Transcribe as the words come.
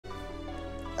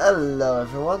Hello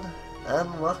everyone,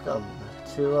 and welcome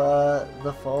to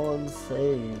The Fallen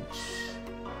Sage,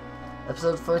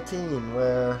 episode 14,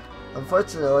 where,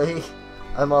 unfortunately,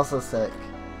 I'm also sick,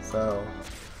 so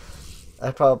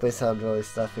I probably sound really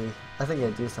stuffy. I think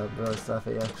I do sound really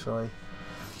stuffy, actually.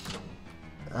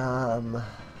 Oh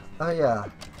yeah,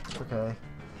 okay.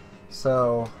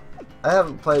 So, I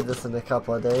haven't played this in a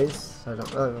couple of days, so I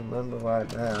don't really remember where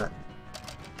I'm at.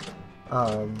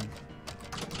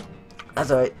 That's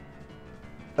alright.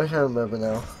 I can't remember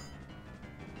now.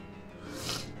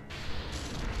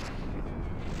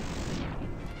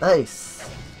 Nice!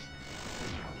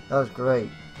 That was great,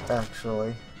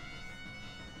 actually.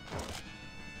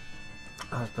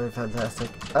 That was pretty fantastic.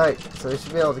 Alright, so we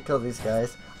should be able to kill these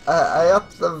guys. I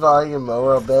upped the volume a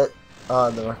little bit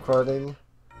on the recording.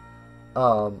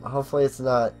 Hopefully it's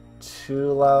not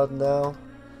too loud now.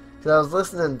 Because I was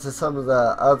listening to some of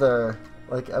the other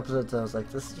episodes, I was like,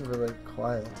 this is really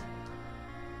quiet.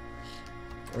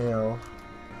 You know,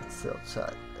 it's sealed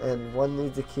shut. And one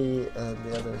needs a key and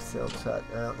the other is sealed shut.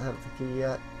 I don't have the key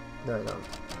yet. No, I don't.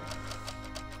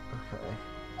 Okay.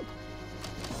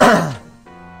 I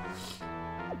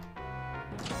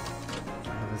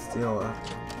have a steel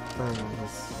thing.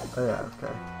 Oh yeah,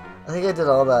 okay. I think I did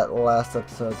all that last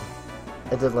episode.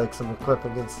 I did some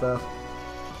equipping and stuff.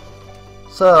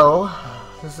 So,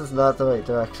 this is not the right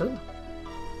direction.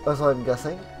 That's what I'm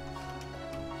guessing.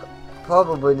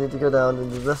 Probably need to go down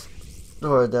into this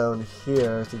door down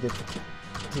here to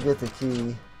get the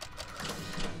key.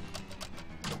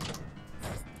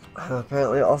 I'm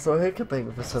apparently also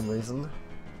hiccuping for some reason.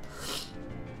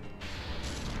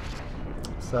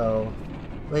 So,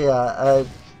 but yeah,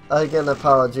 again,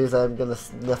 apologies. I'm gonna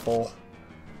sniffle,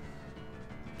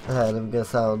 and I'm gonna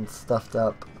sound stuffed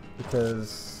up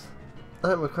because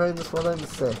I'm recording this while I'm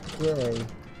sick. Yay.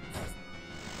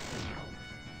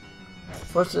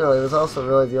 Fortunately, it was also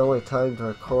really the only time to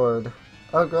record.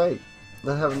 Oh great,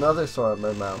 I have another sore in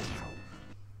my mouth.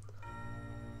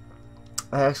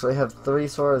 I actually have 3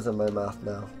 sores in my mouth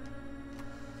now.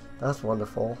 That's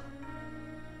wonderful.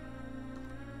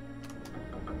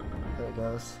 There it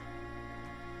goes.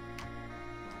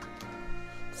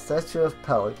 Statue of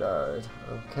Pelagard.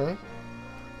 Okay.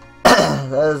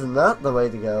 That is not the way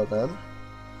to go then.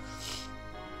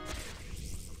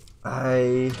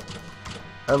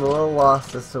 I'm a little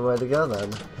lost as to where to go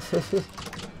then.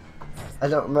 I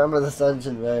don't remember this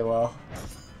dungeon very well.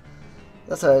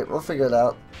 That's alright, we'll figure it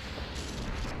out.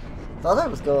 Thought I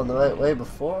was going the right way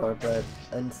before, but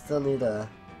I still need a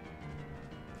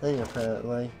thing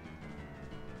apparently.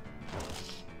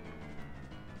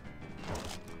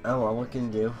 Oh well, what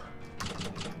can you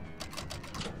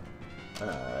do?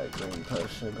 Green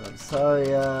potion on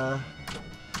Saria.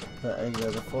 The Anger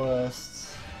of the Forest.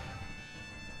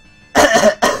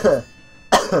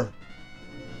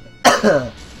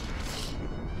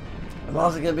 I'm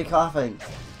also gonna be coughing,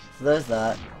 so there's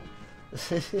that.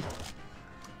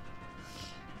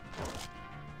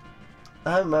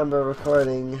 I remember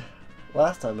recording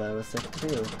last time I was sick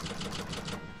too.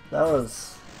 That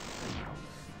was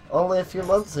only a few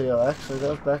months ago, actually. That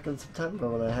was back in September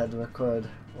when I had to record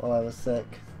while I was sick.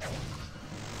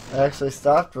 I actually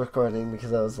stopped recording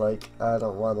because I was like, I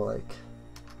don't want to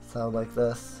sound like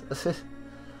this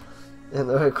in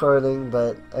the recording,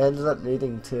 but I ended up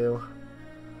needing to.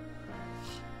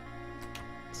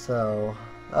 So,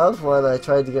 that was when I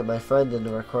tried to get my friend into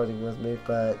recording with me,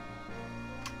 but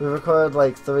we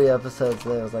recorded 3 episodes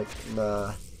and I was like,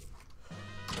 nah.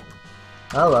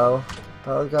 Hello,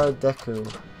 Pelagard Deku.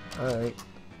 Alright.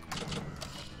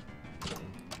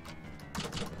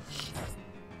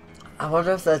 I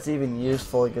wonder if that's even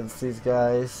useful against these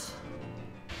guys.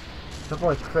 A couple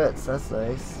of crits, that's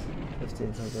nice.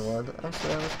 1521. Actually,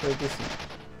 that was pretty decent.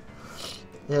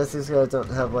 Yes, these guys don't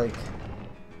have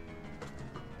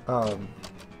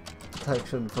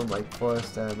protection from force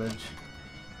damage.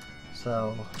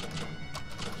 So,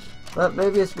 but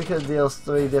maybe it's because it deals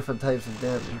 3 different types of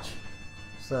damage.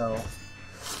 So,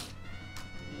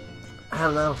 I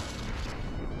don't know.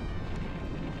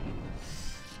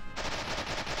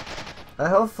 I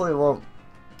hopefully won't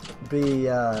be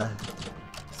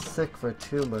sick for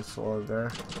too much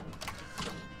longer.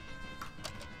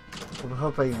 I'm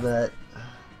hoping that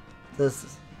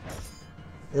this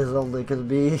is only going to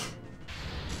be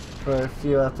for a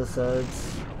few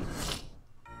episodes.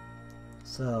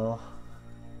 So,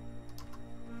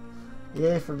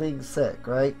 yay for being sick,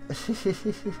 right?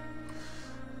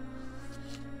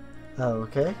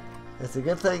 Okay. It's a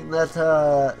good thing that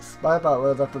Spybot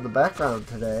lit up in the background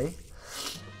today.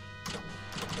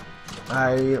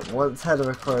 I once had a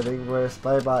recording where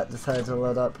Spybot decided to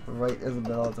load up right in the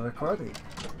middle of the recording.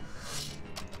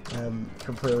 And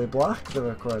completely blocked the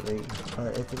recording,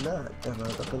 but it did not. It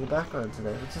loaded up in the background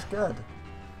today, which is good.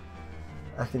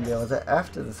 I can deal with it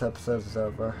after this episode is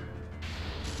over.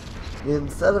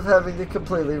 Instead of having to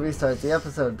completely restart the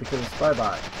episode because of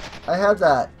Spybot. I had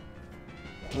that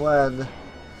when,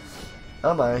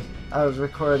 oh my, I was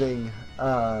recording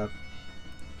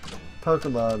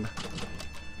Pokemon.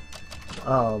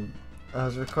 I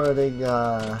was recording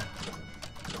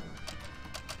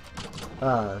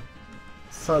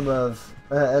some of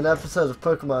an episode of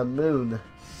Pokemon Moon,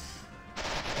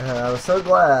 and I was so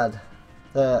glad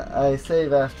that I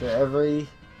save after every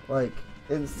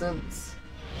instance,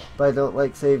 but I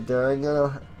don't save during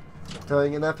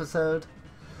an episode,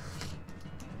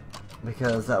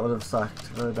 because that would have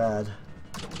sucked really bad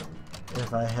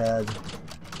if I had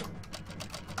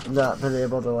not been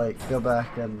able to go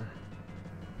back and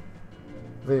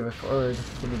re-record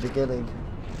from the beginning.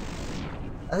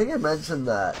 I think I mentioned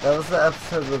that. That was the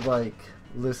episode with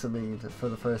Lucamine for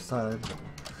the first time.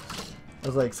 I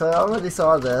was like, so I already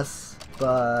saw this,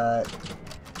 but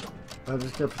I'm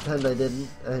just gonna pretend I didn't,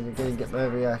 and you're gonna get my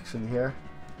reaction here.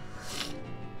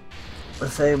 The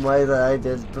same way that I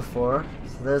did before.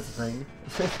 So there's the thing.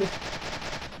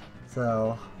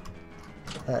 So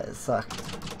that sucked.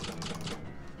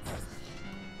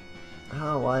 I don't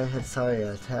know why I had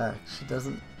Saria attack. She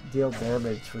doesn't deal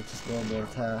damage with just normal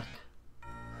attack.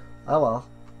 Oh well.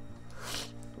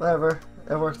 Whatever.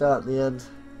 It worked out in the end.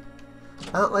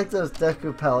 I don't like those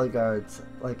Deku Paligards,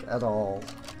 at all.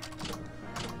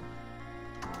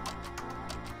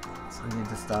 So I need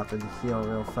to stop and heal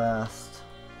real fast.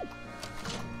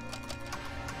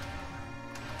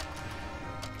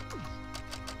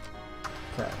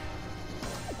 Okay.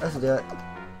 That should do it.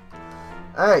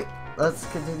 Alright, let's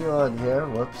continue on here.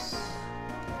 Whoops.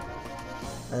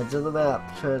 Edge of the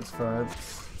map,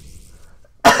 transference.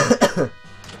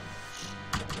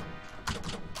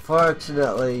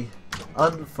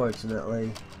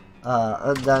 Unfortunately,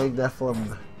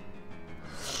 UndyingNephalim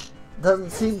doesn't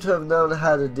seem to have known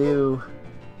how to do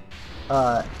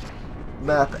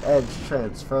map edge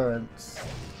transference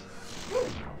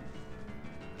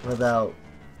without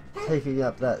taking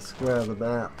up that square of the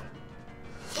map.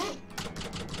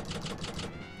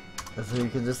 And so you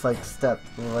can just step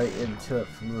right into it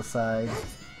from the side.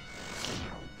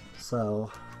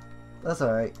 So that's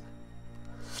alright.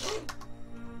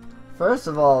 First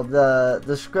of all,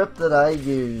 the script that I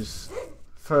use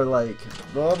for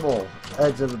normal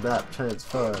edge of the map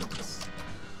transference,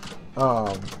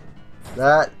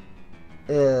 that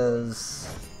is,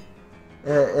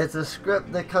 it's a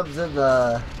script that comes in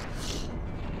the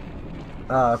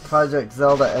Project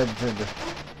Zelda engine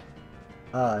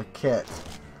kit.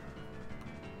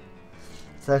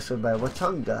 It's actually by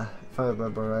Wachunga, if I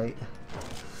remember right.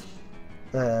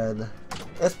 And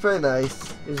it's pretty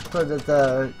nice. You just put it at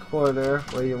the corner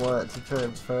where you want it to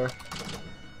transfer.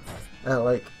 And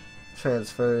it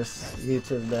transfers you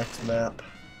to the next map.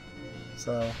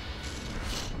 So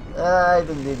I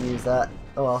didn't need to use that.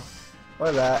 Oh well.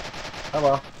 Or that. Oh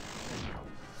well.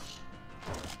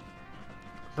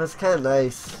 But it's kinda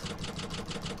nice.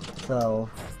 So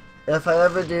if I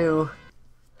ever do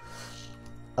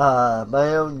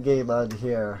my own game on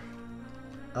here,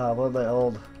 one of my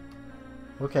old,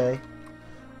 okay,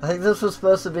 I think this was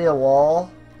supposed to be a wall,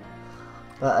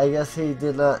 but I guess he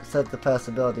did not set the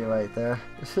passability right there.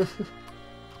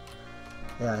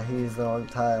 Yeah, he used the wrong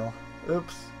tile.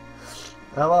 Oops.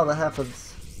 Oh well, that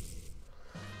happens.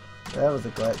 That was a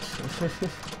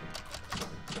glitch.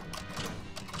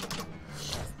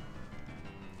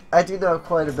 I do know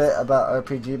quite a bit about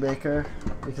RPG Maker,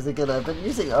 because again, I've been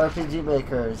using RPG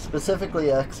Maker, specifically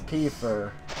XP,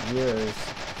 for years.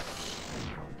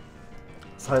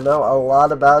 So I know a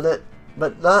lot about it,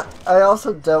 but I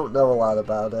also don't know a lot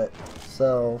about it.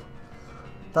 So,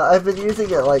 but I've been using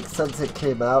it since it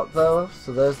came out though,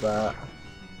 so there's that.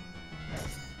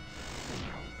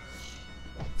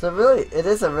 So really, it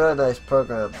is a really nice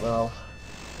program though.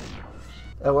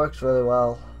 It works really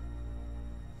well.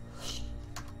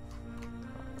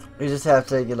 You just have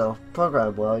to,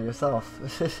 program well yourself.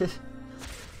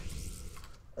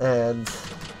 And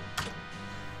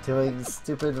doing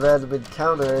stupid random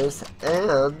encounters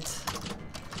and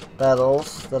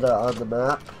battles that are on the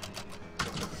map,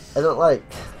 I don't like.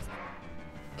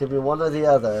 Give me one or the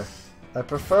other. I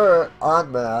prefer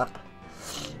on map.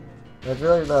 I'd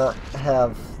really not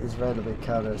have these random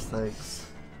encounters things.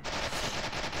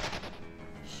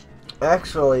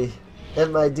 Actually,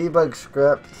 in my debug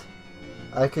script,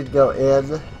 I could go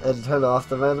in and turn off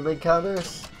the random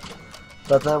encounters,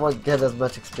 but then I wouldn't get as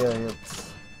much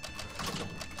experience.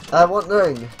 I'm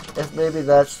wondering if maybe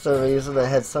that's the reason I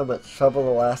had so much trouble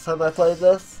the last time I played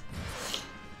this.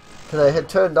 Because I had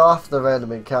turned off the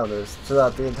random encounters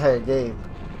throughout the entire game.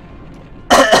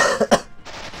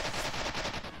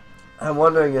 I'm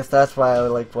wondering if that's why I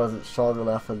wasn't strong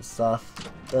enough and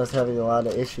stuff. I was having a lot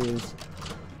of issues.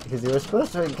 Because you were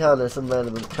supposed to encounter some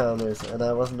random encounters, and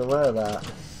I wasn't aware of that.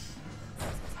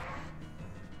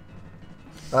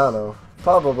 I don't know.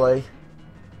 Probably.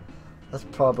 That's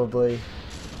probably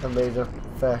a major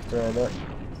factor in it.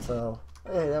 So,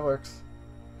 hey, that works.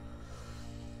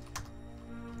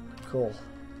 Cool.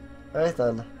 Alright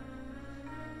then.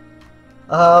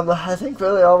 I think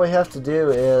really all we have to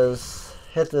do is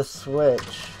hit this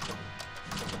switch,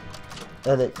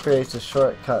 and it creates a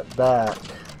shortcut back.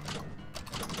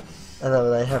 And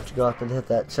then I have to go up and hit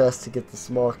that chest to get the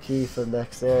small key for the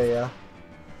next area.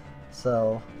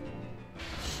 So,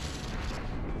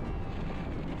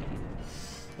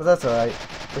 but that's alright.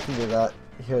 We can do that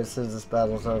here as soon as this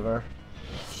battle's over.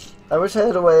 I wish I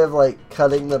had a way of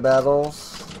cutting the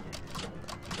battles,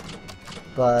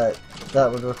 but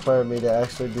that would require me to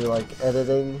actually do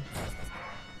editing.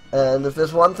 And if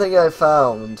there's one thing I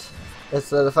found, it's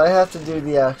that if I have to do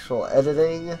the actual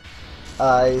editing,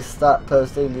 I stop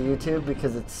posting to YouTube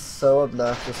because it's so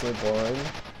obnoxiously boring.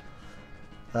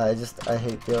 I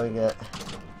hate doing it.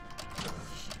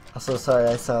 Also, sorry,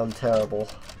 I sound terrible.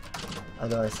 I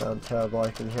know I sound terrible.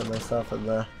 I can hear myself in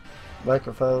the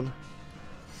microphone,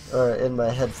 or in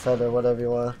my headset, or whatever you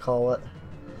want to call it.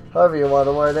 However you want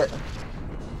to word it.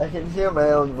 I can hear my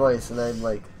own voice, and I'm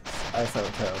I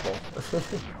sound terrible.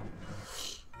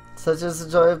 Such is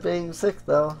the joy of being sick,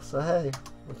 though, so hey,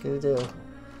 what can you do?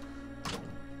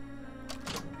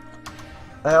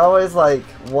 I always,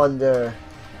 wonder,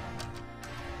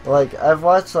 I've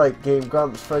watched, Game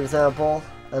Grumps, for example,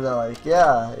 and they're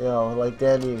yeah, you know,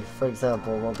 Danny, for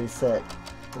example, will be sick.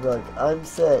 And they're I'm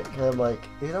sick, and I'm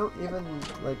you don't even,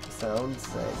 sound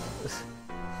sick.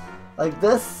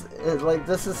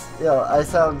 This is, you know, I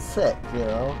sound sick, you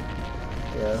know?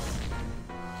 Yes.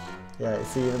 Yeah, you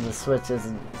see, even the switch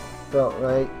isn't built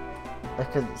right. I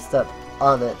couldn't step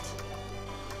on it.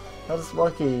 That's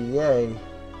lucky, yay.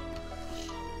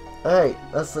 Alright,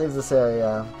 let's leave this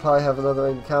area. Probably have another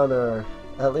encounter,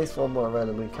 at least one more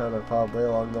random encounter probably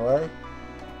along the way.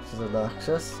 Which is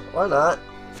obnoxious. Or not.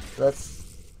 That's...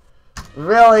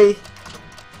 Really?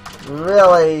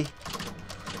 Really?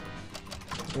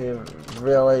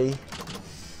 Really?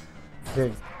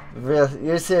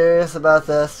 You're serious about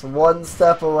this? One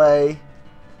step away.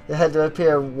 It had to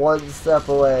appear one step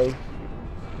away.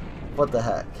 What the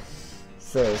heck?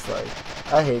 Seriously.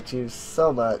 I hate you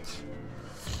so much.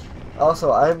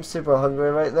 Also, I'm super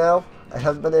hungry right now. I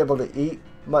haven't been able to eat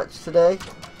much today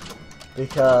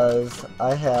because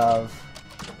I have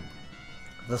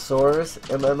the sores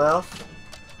in my mouth.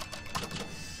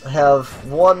 I have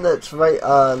one that's right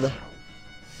on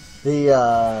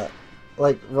the,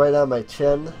 right on my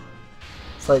chin.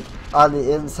 It's on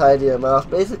the inside of your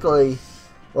mouth. Basically,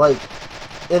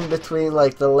 in between,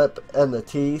 the lip and the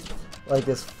teeth.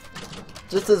 It's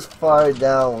just as far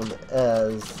down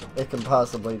as it can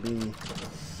possibly be.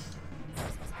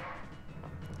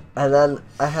 And then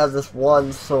I have this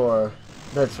one sore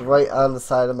that's right on the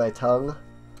side of my tongue.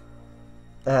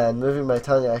 And moving my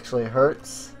tongue actually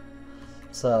hurts.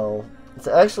 So, it's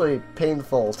actually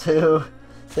painful to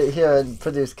sit here and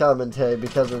produce commentary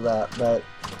because of that. But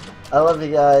I love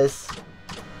you guys.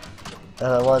 And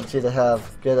I want you to have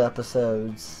good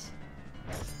episodes.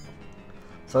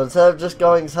 So instead of just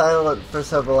going silent for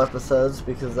several episodes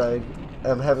because I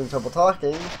am having trouble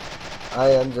talking,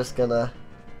 I am just gonna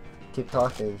keep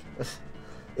talking.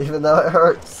 Even though it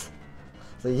hurts.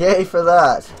 So yay for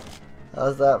that.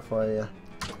 How's that for you?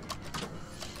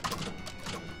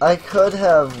 I could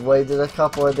have waited a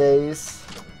couple of days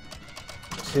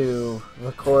to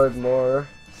record more,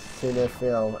 seeing if, you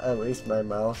know, at least my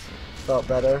mouse felt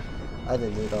better. I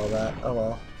didn't need all that. Oh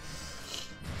well.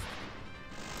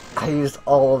 I used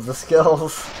all of the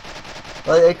skills.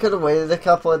 I could have waited a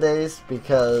couple of days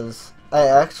because I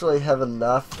actually have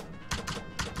enough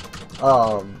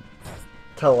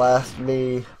to last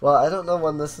me. Well, I don't know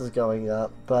when this is going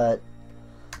up, but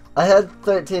I had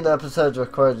 13 episodes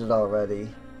recorded already,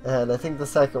 and I think the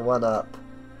second one up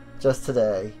just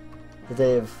today, the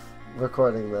day of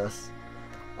recording this.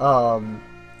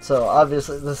 So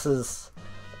obviously this is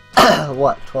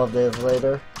what, 12 days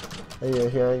later that you're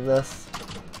hearing this.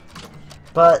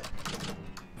 But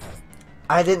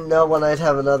I didn't know when I'd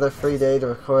have another free day to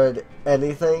record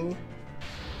anything.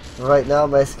 Right now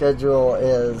my schedule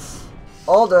is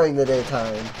all during the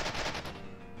daytime.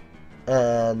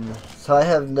 And so I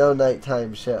have no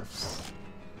nighttime shifts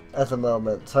at the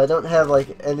moment. So I don't have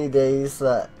like any days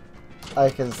that I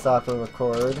can stop and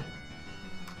record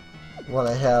when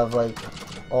I have like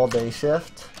all day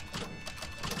shift.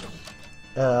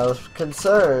 And I was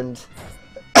concerned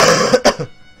that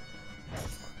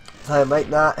I might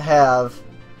not have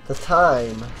the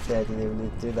time. See, I didn't even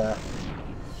need to do that.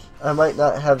 I might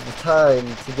not have the time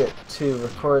to get to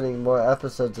recording more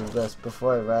episodes of this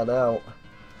before I ran out.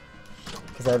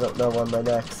 Because I don't know when my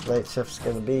next night shift's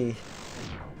going to be.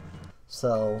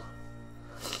 So,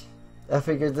 I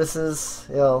figured this is,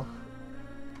 you know,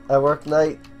 I work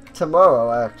night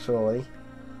tomorrow actually.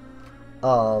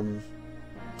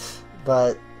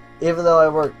 But even though I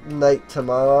work night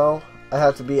tomorrow, I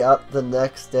have to be up the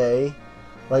next day,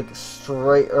 like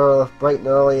straight early, bright and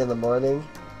early in the morning.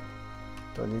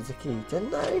 Don't need a key.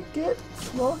 Didn't I get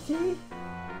small key?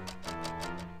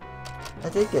 I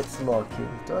did get small key.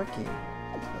 Door key.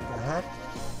 What the heck?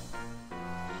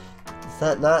 Is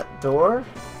that not door?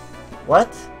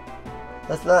 What?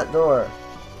 That's not door.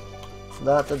 It's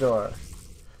not the door.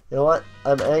 You know what?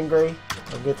 I'm angry.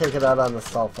 I'm gonna take it out on the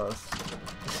Stalfos.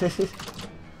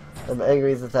 I'm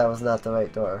angry that that was not the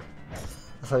right door.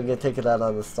 So I'm gonna take it out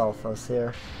on the Stalfos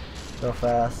here. Real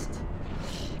fast.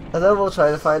 And then we'll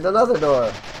try to find another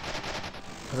door.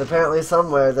 Because apparently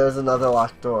somewhere there's another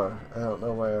locked door. I don't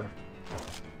know where.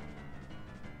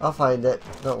 I'll find it.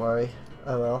 Don't worry.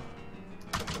 I will.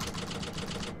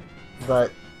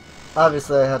 But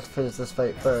obviously I have to finish this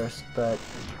fight first. But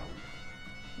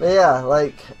yeah,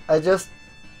 like, I don't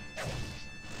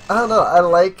know, I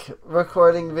like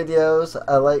recording videos,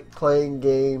 I like playing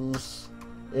games,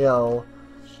 you know,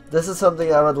 this is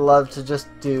something I would love to just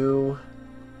do.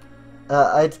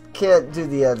 I can't do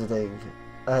the editing,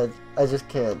 I just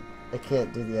can't, I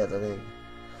can't do the editing.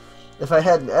 If I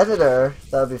had an editor,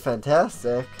 that would be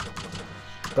fantastic,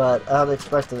 but I don't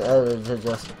expect an editor to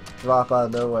just drop out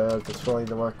of nowhere that's willing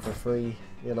to work for free,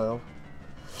 you know.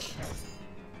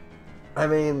 I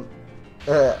mean,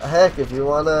 heck, if you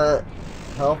want to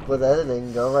help with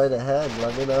editing, go right ahead.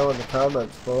 Let me know in the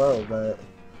comments below, but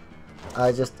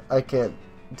I can't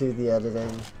do the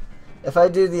editing. If I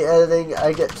do the editing,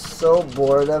 I get so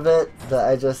bored of it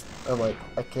that I'm like,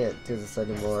 I can't do this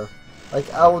anymore.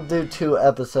 Like, I will do 2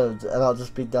 episodes and I'll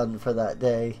just be done for that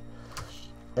day.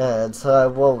 And so I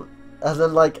won't, and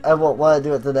then like, I won't want to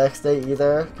do it the next day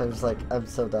either, because I'm just like, I'm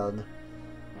so done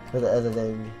with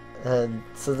editing. And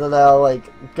so then I'll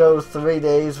like go 3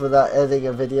 days without editing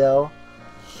a video.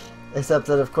 Except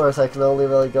that of course I can only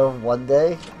really go 1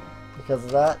 day because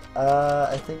of that.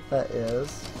 I think that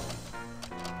is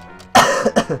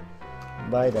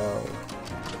Mido.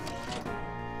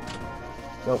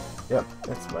 Nope, yep,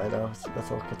 it's Mido. It's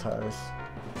Methyl Guitars.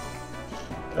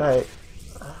 Alright.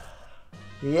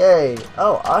 Yay!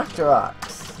 Oh,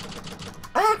 Octorox!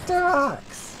 Octorox!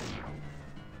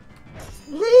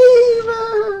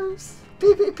 Lemurs!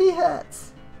 PvP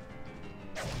hats!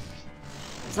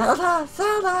 Zelda!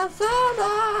 Zelda!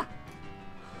 Zelda!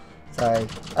 Sorry.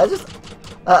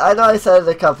 I know I said it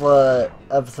a couple of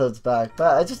episodes back,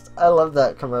 but I love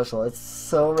that commercial. It's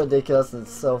so ridiculous and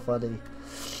it's so funny.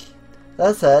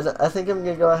 That said, I think I'm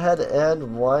gonna go ahead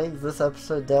and wind this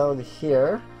episode down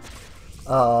here.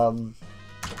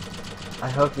 I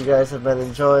hope you guys have been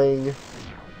enjoying.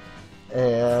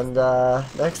 And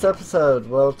next episode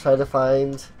we'll try to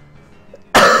find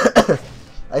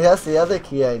I guess the other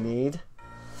key I need,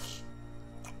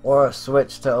 or a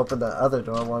switch to open the other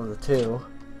door, one of the two.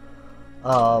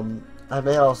 I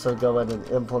may also go in and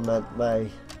implement my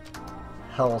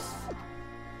health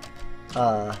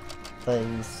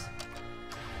things,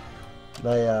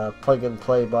 my plug and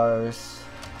play bars.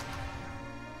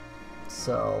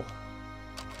 So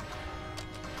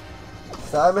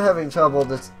I'm having trouble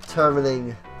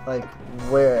determining like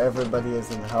where everybody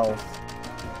is in health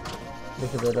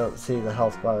because I don't see the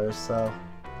health bars. So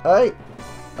alright,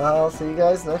 I'll see you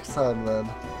guys next time then.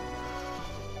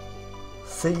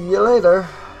 See you later.